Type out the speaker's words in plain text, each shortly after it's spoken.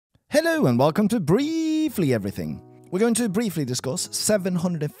Hello and welcome to Briefly Everything. We're going to briefly discuss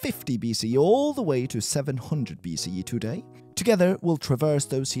 750 BCE all the way to 700 BCE today. Together we'll traverse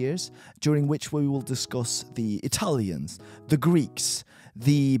those years during which we will discuss the Italians, the Greeks,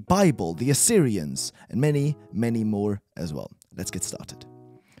 the Bible, the Assyrians, and many, many more as well. Let's get started.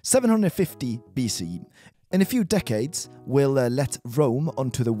 750 BCE. In a few decades, we'll let Rome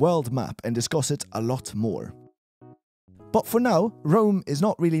onto the world map and discuss it a lot more. But for now, Rome is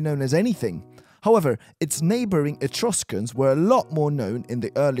not really known as anything. However, its neighbouring Etruscans were a lot more known in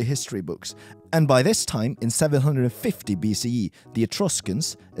the early history books, and by this time, in 750 BCE, the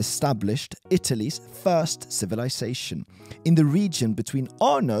Etruscans established Italy's first civilization, in the region between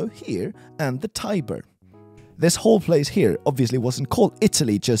Arno here and the Tiber. This whole place here obviously wasn't called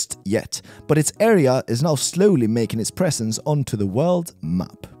Italy just yet, but its area is now slowly making its presence onto the world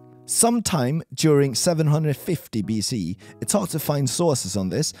map. Sometime during 750 BCE, it's hard to find sources on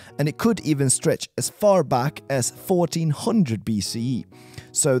this, and it could even stretch as far back as 1400 BCE.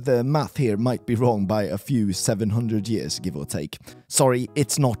 So the math here might be wrong by a few 700 years, give or take. Sorry,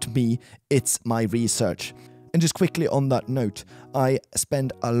 it's not me, it's my research. And just quickly on that note, I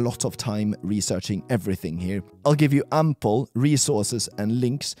spend a lot of time researching everything here. I'll give you ample resources and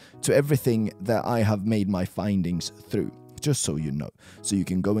links to everything that I have made my findings through. Just so you know, so you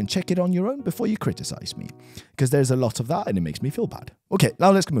can go and check it on your own before you criticize me, because there's a lot of that and it makes me feel bad. Okay,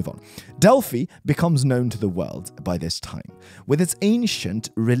 now let's move on. Delphi becomes known to the world by this time, with its ancient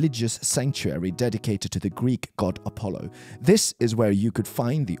religious sanctuary dedicated to the Greek god Apollo. This is where you could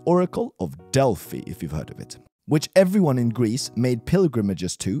find the Oracle of Delphi, if you've heard of it, which everyone in Greece made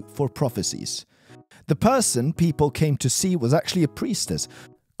pilgrimages to for prophecies. The person people came to see was actually a priestess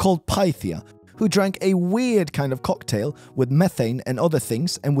called Pythia, who drank a weird kind of cocktail with methane and other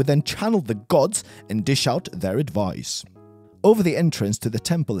things and would then channel the gods and dish out their advice. Over the entrance to the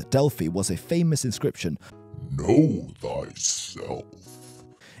temple at Delphi was a famous inscription, "Know thyself."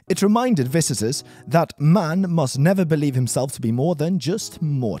 It reminded visitors that man must never believe himself to be more than just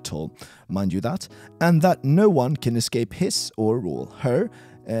mortal, mind you that, and that no one can escape his or her,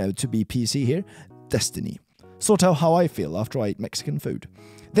 to be PC here, destiny. Sort of how I feel after I eat Mexican food.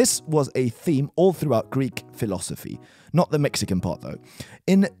 This was a theme all throughout Greek philosophy, not the Mexican part though.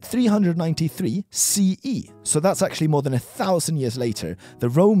 In 393 CE, so that's actually more than 1,000 years later, the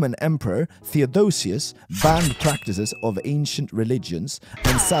Roman Emperor Theodosius banned practices of ancient religions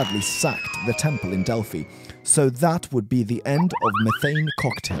and sadly sacked the temple in Delphi. So that would be the end of methane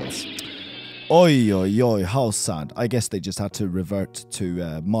cocktails. Oi, oi, oi, how sad. I guess they just had to revert to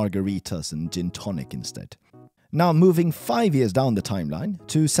margaritas and gin tonic instead. Now moving 5 years down the timeline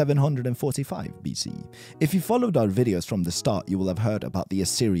to 745 BCE. If you followed our videos from the start, you will have heard about the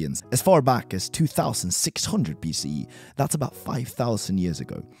Assyrians as far back as 2600 BCE. That's about 5,000 years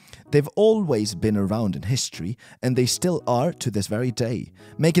ago. They've always been around in history, and they still are to this very day,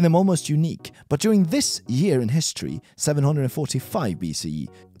 making them almost unique. But during this year in history, 745 BCE,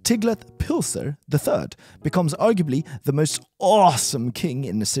 Tiglath-Pileser III becomes arguably the most awesome king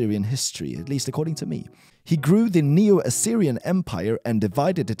in Assyrian history, at least according to me. He grew the Neo-Assyrian empire and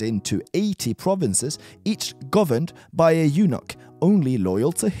divided it into 80 provinces, each governed by a eunuch, only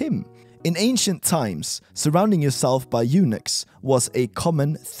loyal to him. In ancient times, surrounding yourself by eunuchs was a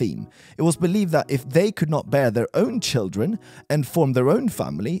common theme. It was believed that if they could not bear their own children and form their own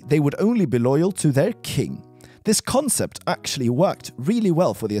family, they would only be loyal to their king. This concept actually worked really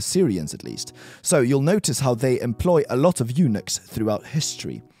well for the Assyrians at least, so you'll notice how they employ a lot of eunuchs throughout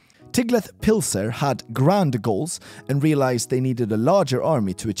history. Tiglath-Pileser had grand goals and realized they needed a larger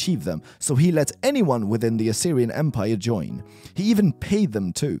army to achieve them, so he let anyone within the Assyrian Empire join. He even paid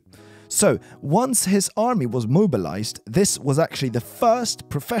them too. So, once his army was mobilized, this was actually the first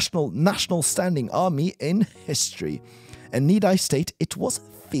professional national standing army in history. And need I state, it was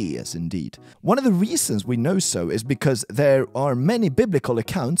fierce indeed. One of the reasons we know so is because there are many biblical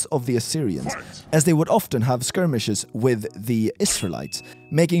accounts of the Assyrians, as they would often have skirmishes with the Israelites,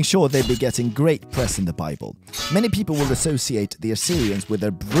 making sure they'd be getting great press in the Bible. Many people will associate the Assyrians with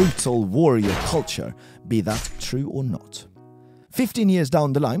their brutal warrior culture, be that true or not. 15 years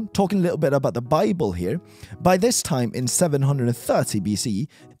down the line, talking a little bit about the Bible here, by this time in 730 BCE,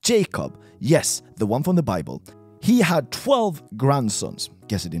 Jacob, yes, the one from the Bible, he had 12 grandsons,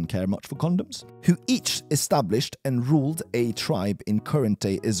 guess he didn't care much for condoms, who each established and ruled a tribe in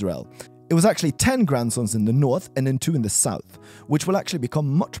current-day Israel. It was actually 10 grandsons in the north and then 2 in the south, which will actually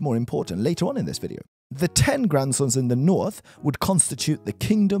become much more important later on in this video. The 10 grandsons in the north would constitute the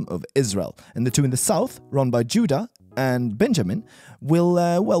kingdom of Israel, and the 2 in the south, run by Judah and Benjamin,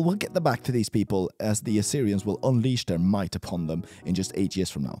 we'll get back to these people as the Assyrians will unleash their might upon them in just 8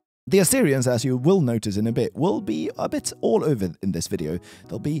 years from now. The Assyrians, as you will notice in a bit, will be a bit all over in this video.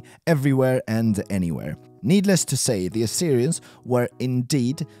 They'll be everywhere and anywhere. Needless to say, the Assyrians were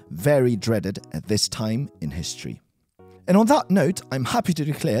indeed very dreaded at this time in history. And on that note, I'm happy to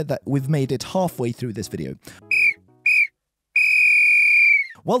declare that we've made it halfway through this video.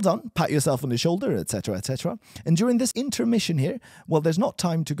 Well done, pat yourself on the shoulder, etc, etc. And during this intermission here, well, there's not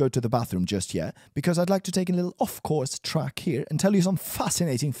time to go to the bathroom just yet, because I'd like to take a little off-course track here and tell you some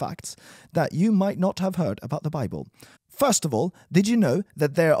fascinating facts that you might not have heard about the Bible. First of all, did you know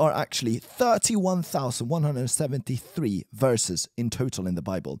that there are actually 31,173 verses in total in the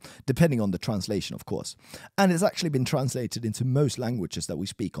Bible, depending on the translation, of course. And it's actually been translated into most languages that we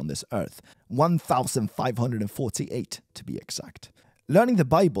speak on this earth. 1,548 to be exact. Learning the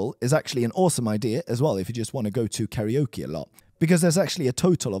Bible is actually an awesome idea as well if you just want to go to karaoke a lot, because there's actually a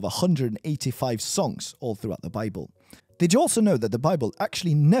total of 185 songs all throughout the Bible. Did you also know that the Bible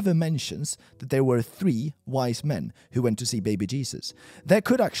actually never mentions that there were 3 wise men who went to see baby Jesus? There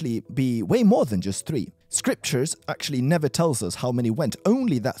could actually be way more than just 3. Scriptures actually never tells us how many went,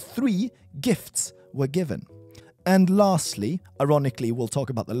 only that 3 gifts were given. And lastly, ironically, we'll talk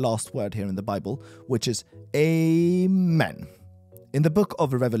about the last word here in the Bible, which is Amen. In the book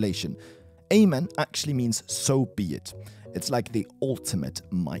of Revelation, Amen actually means so be it. It's like the ultimate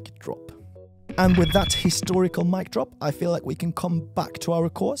mic drop. And with that historical mic drop, I feel like we can come back to our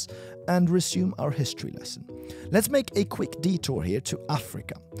course and resume our history lesson. Let's make a quick detour here to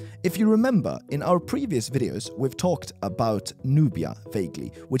Africa. If you remember, in our previous videos, we've talked about Nubia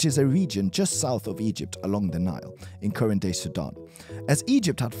vaguely, which is a region just south of Egypt along the Nile, in current-day Sudan. As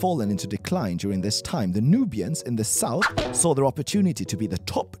Egypt had fallen into decline during this time, the Nubians in the south saw their opportunity to be the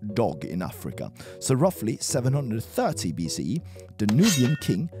top dog in Africa. So roughly 730 BCE, the Nubian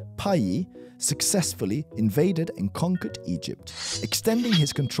king, Pai, successfully invaded and conquered Egypt, extending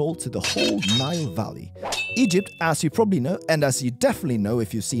his control to the whole Nile Valley. Egypt, as you probably know, and as you definitely know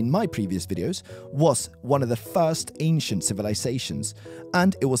if you've seen my previous videos, was one of the first ancient civilizations,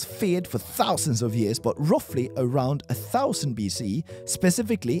 and it was feared for thousands of years, but roughly around 1000 BCE,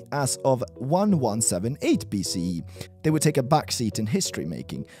 specifically as of 1178 BCE. They would take a backseat in history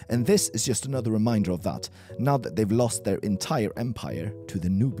making, and this is just another reminder of that, now that they've lost their entire empire to the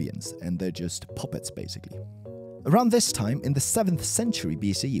Nubians, and they're just puppets basically. Around this time, in the 7th century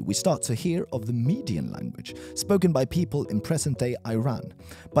BCE, we start to hear of the Median language, spoken by people in present-day Iran,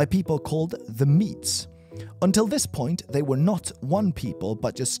 by people called the Medes. Until this point, they were not one people,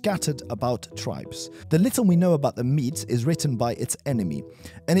 but just scattered about tribes. The little we know about the Medes is written by its enemy,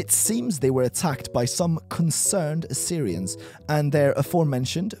 and it seems they were attacked by some concerned Assyrians and their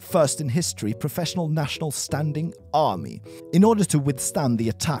aforementioned, first in history, professional national standing army. In order to withstand the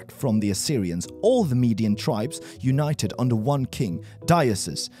attack from the Assyrians, all the Median tribes united under one king,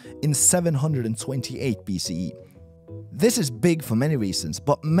 Dioceus, in 728 BCE. This is big for many reasons,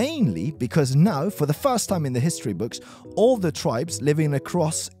 but mainly because now, for the first time in the history books, all the tribes living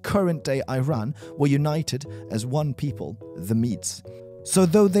across current-day Iran were united as one people, the Medes. So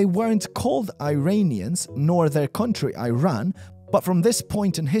though they weren't called Iranians, nor their country Iran, but from this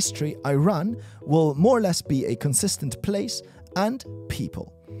point in history, Iran will more or less be a consistent place and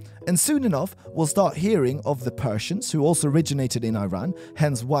people. And soon enough, we'll start hearing of the Persians, who also originated in Iran,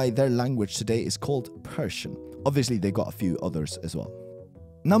 hence why their language today is called Persian. Obviously, they got a few others as well.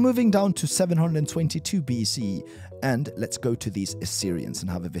 Now moving down to 722 BCE, and let's go to these Assyrians and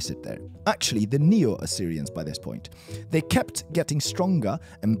have a visit there. Actually, the Neo-Assyrians by this point. They kept getting stronger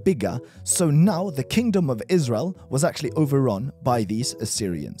and bigger, so now the kingdom of Israel was actually overrun by these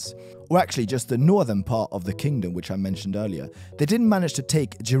Assyrians. Or actually just the northern part of the kingdom, which I mentioned earlier. They didn't manage to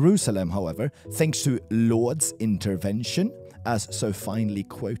take Jerusalem, however, thanks to Lord's intervention, as so finely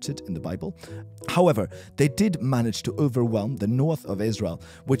quoted in the Bible. However, they did manage to overwhelm the north of Israel,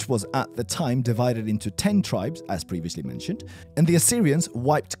 which was at the time divided into 10 tribes, as previously mentioned, and the Assyrians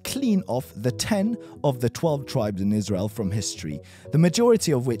wiped clean off the 10 of the 12 tribes in Israel from history, the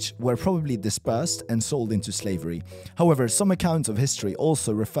majority of which were probably dispersed and sold into slavery. However, some accounts of history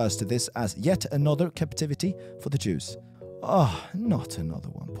also refers to this as yet another captivity for the Jews. Ah, not another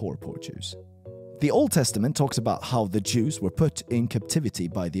one, poor Jews. The Old Testament talks about how the Jews were put in captivity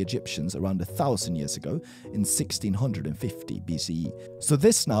by the Egyptians around 1,000 years ago in 1650 BCE. So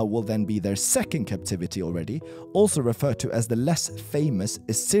this now will then be their second captivity already, also referred to as the less famous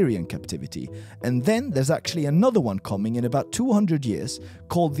Assyrian captivity. And then there's actually another one coming in about 200 years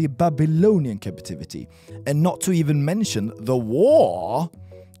called the Babylonian captivity. And not to even mention the war,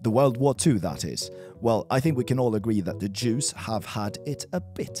 the World War II that is. Well, I think we can all agree that the Jews have had it a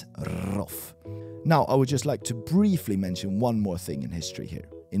bit rough. Now, I would just like to briefly mention one more thing in history here.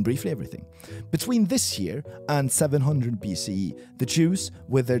 in briefly everything. Between this year and 700 BCE, the Jews,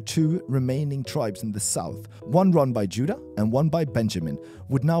 with their two remaining tribes in the south, one run by Judah and one by Benjamin,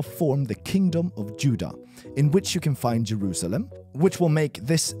 would now form the Kingdom of Judah, in which you can find Jerusalem, which will make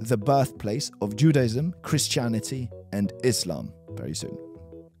this the birthplace of Judaism, Christianity, and Islam very soon.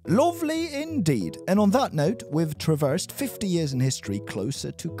 Lovely indeed. And on that note, we've traversed 50 years in history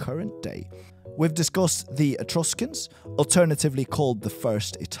closer to current day. We've discussed the Etruscans, alternatively called the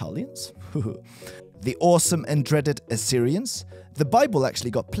First Italians, the awesome and dreaded Assyrians. The Bible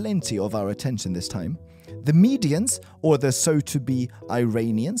actually got plenty of our attention this time. The Medians, or the so-to-be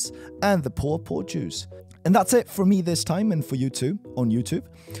Iranians, and the poor Jews. And that's it for me this time, and for you too, on YouTube.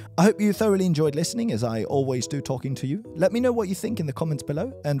 I hope you thoroughly enjoyed listening, as I always do talking to you. Let me know what you think in the comments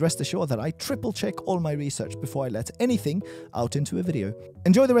below, and rest assured that I triple check all my research before I let anything out into a video.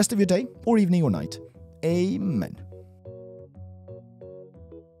 Enjoy the rest of your day, or evening, or night. Amen.